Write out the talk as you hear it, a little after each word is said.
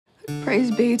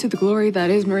Praise be to the glory that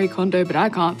is Marie Kondo, but I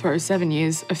can't throw 7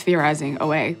 years of theorizing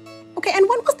away. Okay, and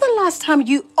when was the last time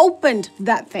you opened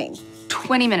that thing?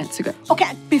 20 minutes ago.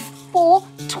 Okay, before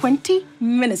 20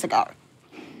 minutes ago.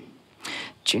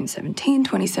 June 17,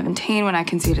 2017, when I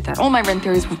conceded that all my rent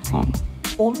theories were wrong.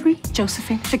 Aubrey,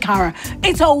 Josephine, Fikara,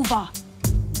 it's over.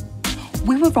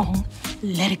 We were wrong.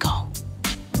 Let it go.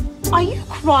 Are you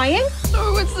crying?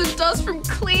 No, it's the dust from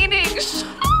cleaning.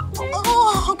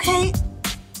 Oh, okay.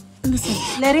 Listen,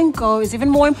 letting go is even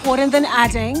more important than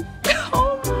adding.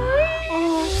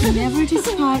 Never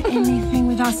discard anything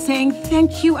without saying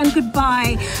thank you and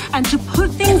goodbye, and to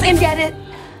put things in. Get it?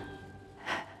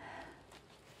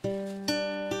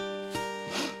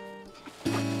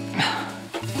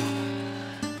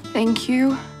 Thank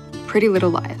you, Pretty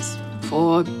Little Liars,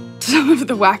 for some of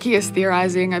the wackiest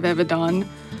theorizing I've ever done.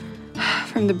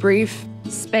 From the brief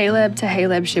Speyleb to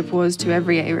Haleb ship wars to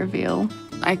every A reveal,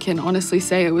 I can honestly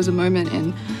say it was a moment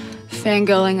in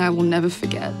fangirling I will never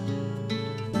forget.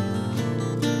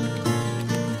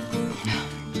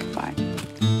 Goodbye.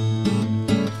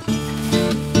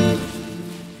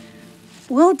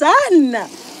 Well done.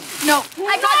 No,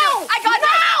 I got you! I got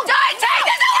you! Don't take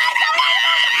this away from me!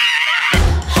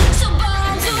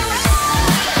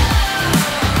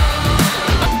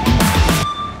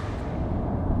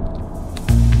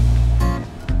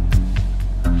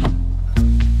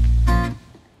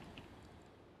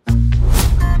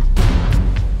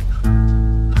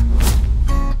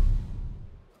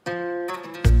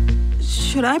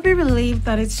 Should I be relieved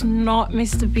that it's not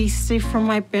Mr. Beastie from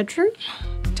my bedroom?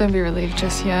 Don't be relieved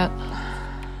just yet.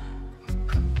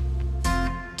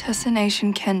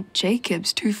 Tessination Kent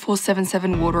Jacobs,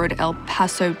 2477 Water Road, El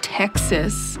Paso,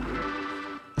 Texas.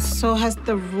 So has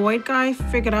the Royd guy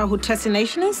figured out who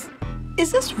Tessination is?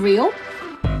 Is this real?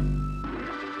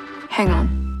 Hang on.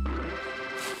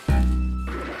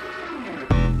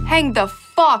 Hang the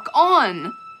fuck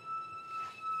on!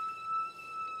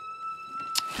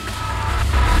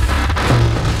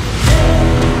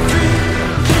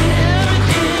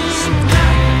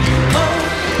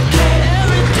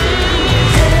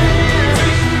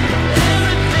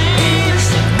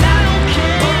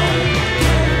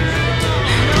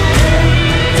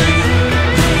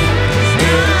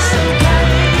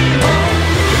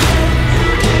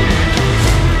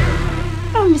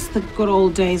 The good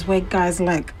old days where guys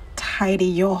like tidy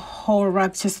your whole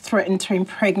rack just threaten to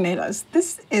impregnate us.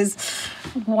 This is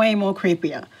way more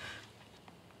creepier.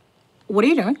 What are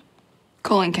you doing?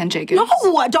 Calling Ken Jacobs.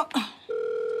 No, I don't.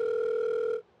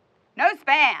 No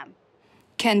spam.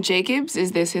 Ken Jacobs,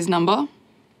 is this his number?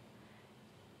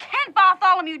 Ken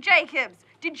Bartholomew Jacobs,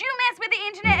 did you mess with the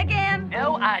internet again?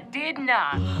 No, I did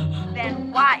not.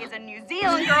 Then why is a New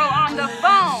Zealand girl on the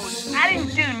phone? I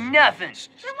didn't do nothing.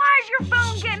 Then why is your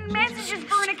phone getting messages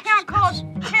for an account called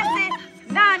Tese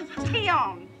and Aubrey?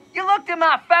 You looked at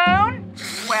my phone?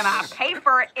 When I pay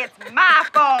for it, it's my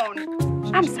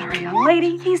phone. I'm sorry, young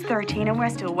lady. He's 13 and we're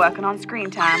still working on screen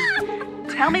time.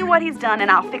 Tell me what he's done and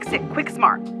I'll fix it quick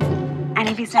smart. And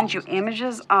if he sends you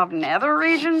images of nether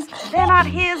regions, they're not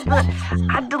his, but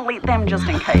I'd delete them just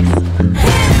in case.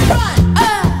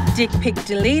 Dick pic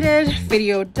deleted,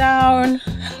 video down.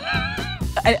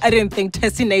 I didn't think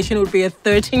Tessination would be a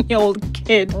 13-year-old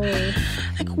kid.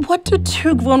 Like, what do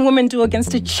two grown women do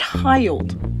against a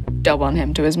child? Dub on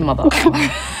him to his mother.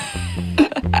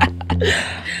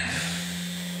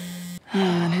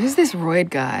 And who's this Royd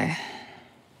guy?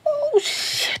 Oh,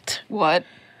 shit. What?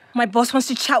 My boss wants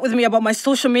to chat with me about my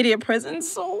social media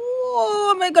presence.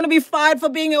 Oh, am I going to be fired for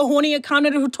being a horny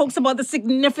accountant who talks about the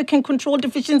significant control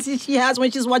deficiency she has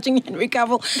when she's watching Henry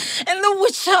Cavill and The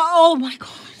Witcher? Oh, my God.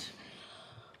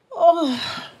 Oh.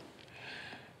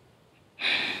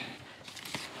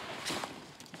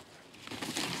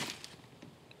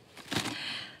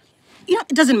 You know,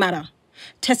 it doesn't matter.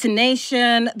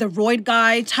 Tessination, the Royd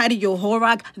guy, Tidy Your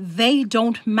Horak, they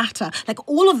don't matter. Like,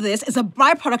 all of this is a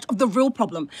byproduct of the real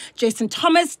problem. Jason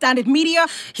Thomas, Standard Media,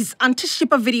 his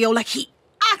anti-shipper video, like, he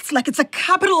acts like it's a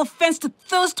capital offense to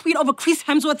thirst tweet over Chris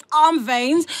Hemsworth's arm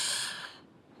veins.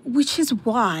 Which is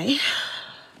why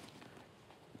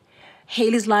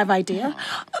Hayley's live idea,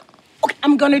 okay,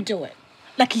 I'm gonna do it.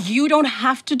 Like, you don't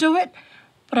have to do it,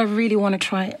 but I really want to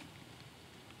try it.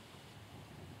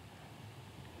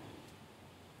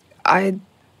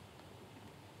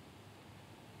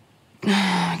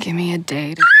 Give me a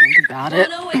day to think about it.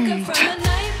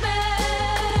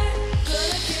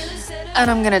 And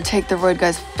I'm gonna take the Royd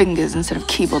guy's fingers instead of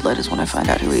keyboard letters when I find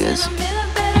out who he is. Do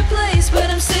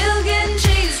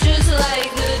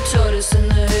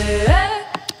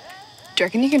you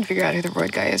reckon you can figure out who the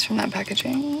Royd guy is from that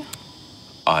packaging?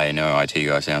 I know IT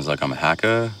guy sounds like I'm a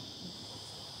hacker,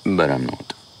 but I'm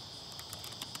not.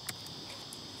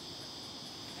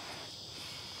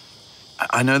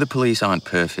 I know the police aren't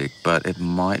perfect, but it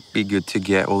might be good to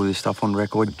get all this stuff on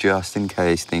record just in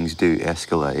case things do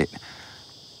escalate.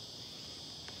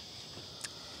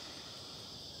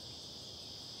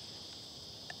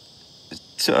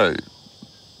 So,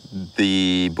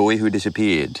 the boy who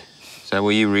disappeared, is that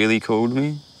what you really called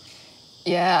me?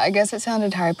 Yeah, I guess it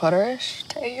sounded Harry Potter-ish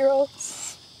to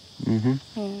 8-year-olds.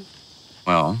 Mm-hmm. Yeah.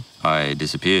 Well, I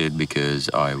disappeared because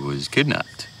I was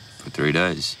kidnapped for 3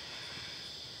 days.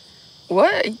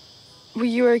 What? Were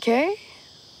you okay?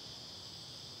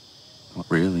 Not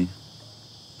really.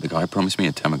 The guy promised me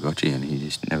a Tamagotchi and he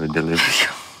just never delivered.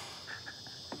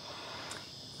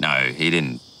 No, he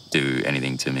didn't do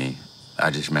anything to me. I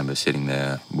just remember sitting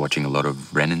there watching a lot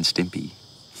of Ren and Stimpy.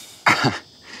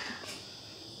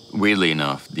 Weirdly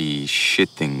enough, the shit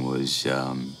thing was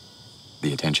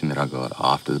the attention that I got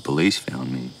after the police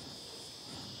found me.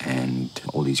 And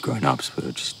all these grown-ups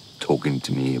were just talking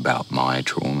to me about my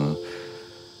trauma.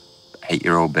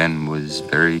 8-year-old Ben was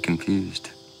very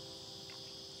confused.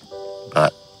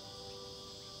 But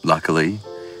luckily,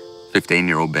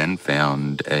 15-year-old Ben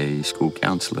found a school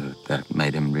counselor that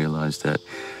made him realize that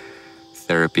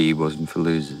therapy wasn't for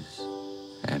losers.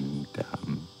 And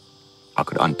I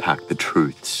could unpack the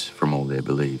truths from all their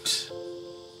beliefs.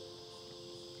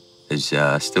 There's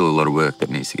still a lot of work that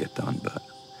needs to get done, but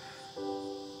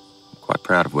I'm quite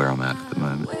proud of where I'm at the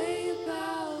moment.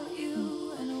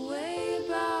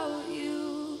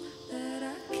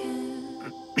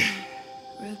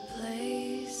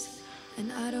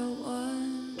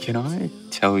 Can I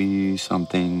tell you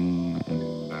something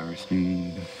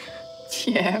embarrassing?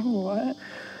 Yeah, what?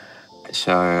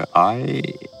 So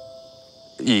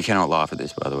you cannot laugh at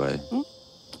this, by the way.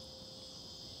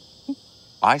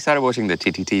 I started watching the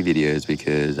TTT videos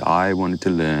because I wanted to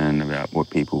learn about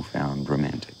what people found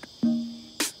romantic.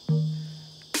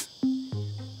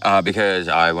 Because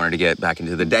I wanted to get back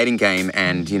into the dating game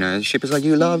and, you know, shippers like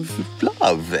you love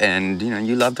love and, you know,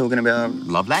 you love talking about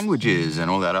love languages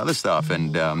and all that other stuff.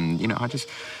 And, you know, I just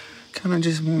kind of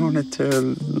just wanted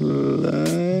to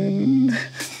learn.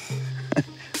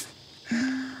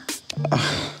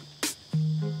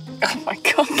 Oh my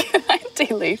God, can I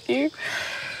delete you?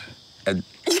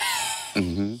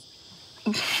 Mm-hmm.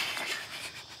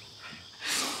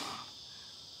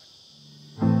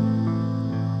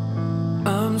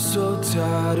 I'm so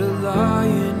tired of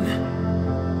lying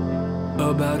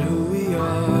about who we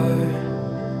are.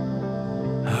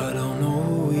 I don't know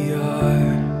who we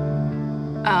are.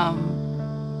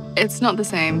 It's not the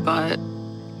same, but...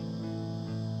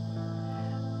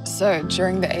 So,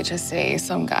 during the HSC,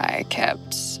 some guy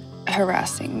kept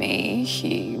harassing me.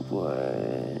 He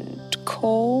would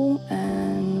call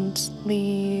and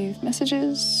leave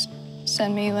messages,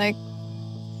 send me, like,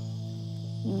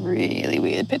 really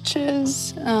weird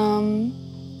pictures. And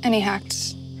he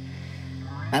hacked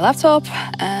my laptop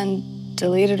and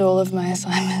deleted all of my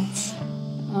assignments.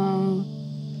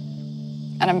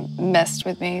 And it messed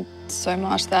with me so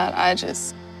much that I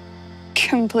just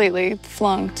completely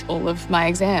flunked all of my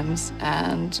exams.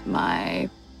 And my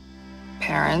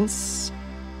parents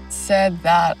said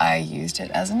that I used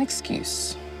it as an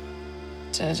excuse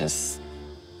to just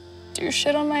do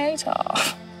shit on my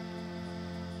ATAR.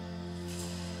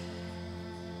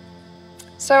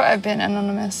 So I've been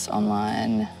anonymous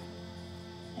online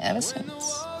ever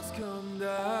since.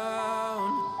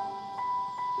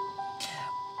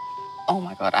 Oh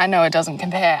my God, I know it doesn't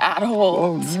compare at all.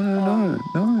 Oh, no.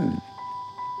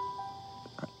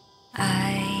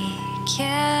 I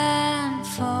can't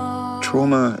fall.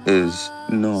 Trauma is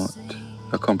not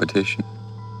a competition.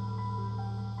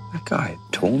 That guy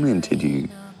tormented you.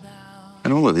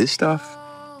 And all of this stuff,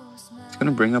 it's going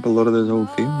to bring up a lot of those old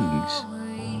feelings.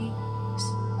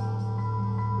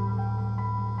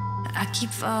 I keep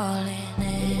falling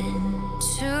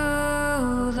into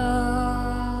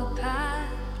the past.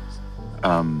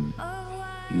 Yeah.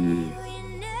 You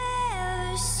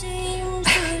never seem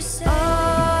to say.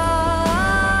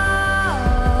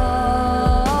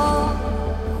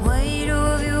 Weight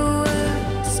of your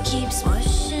words keeps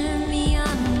pushing me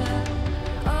under.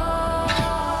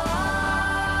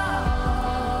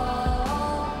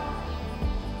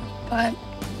 But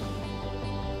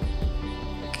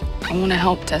I want to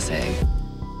help Tese.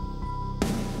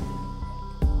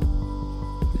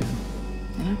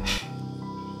 Yeah.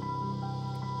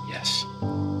 Yes.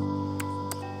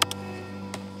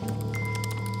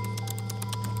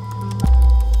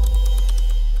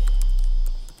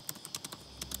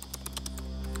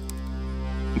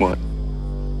 What?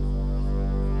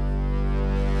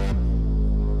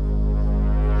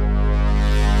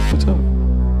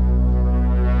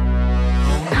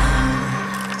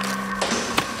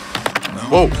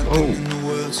 in the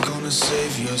world's gonna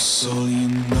save your soul, you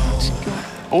know.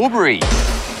 Aubrey!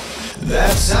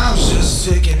 That time's just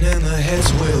ticking and the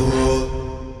heads will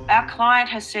roll. Our client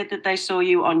has said that they saw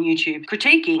you on YouTube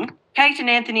critiquing Kate and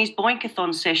Anthony's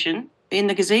Boinkathon session in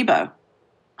the gazebo.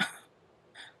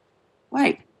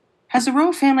 Wait, has the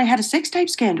royal family had a sex tape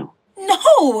scandal?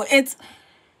 No, it's...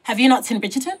 Have you not seen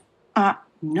Bridgerton?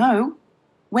 No.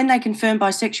 When they confirm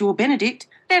bisexual Benedict,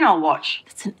 then I'll watch.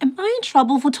 Listen, am I in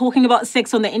trouble for talking about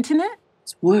sex on the internet?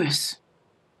 It's worse.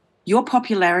 Your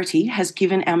popularity has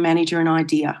given our manager an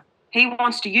idea. He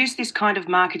wants to use this kind of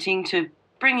marketing to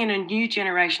bring in a new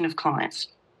generation of clients,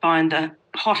 find the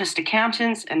hottest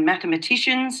accountants and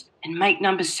mathematicians, and make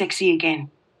numbers sexy again.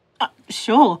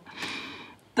 Sure.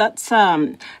 That's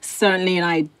certainly an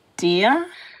idea.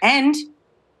 And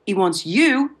he wants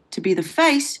you to be the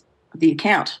face of the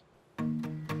account.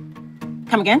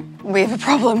 Come again? We have a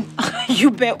problem.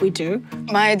 You bet we do.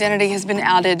 My identity has been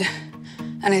outed,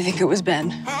 and I think it was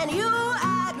Ben. And you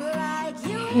act like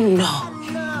you No.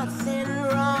 done nothing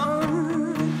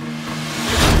wrong.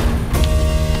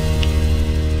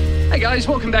 Hey guys,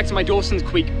 welcome back to my Dawson's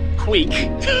Quick,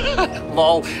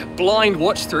 lol, blind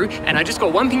watch through, and I just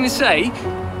got one thing to say.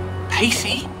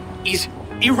 Pacey is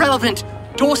irrelevant.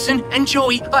 Dawson and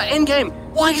Joey are endgame.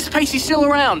 Why is Pacey still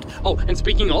around? Oh, and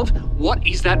speaking of, what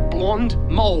is that blonde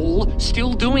mole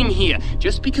still doing here?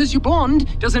 Just because you're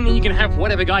blonde doesn't mean you can have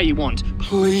whatever guy you want.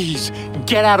 Please,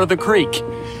 get out of the creek.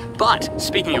 But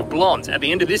speaking of blondes, at the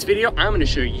end of this video, I'm going to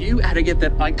show you how to get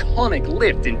that iconic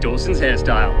lift in Dawson's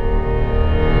hairstyle.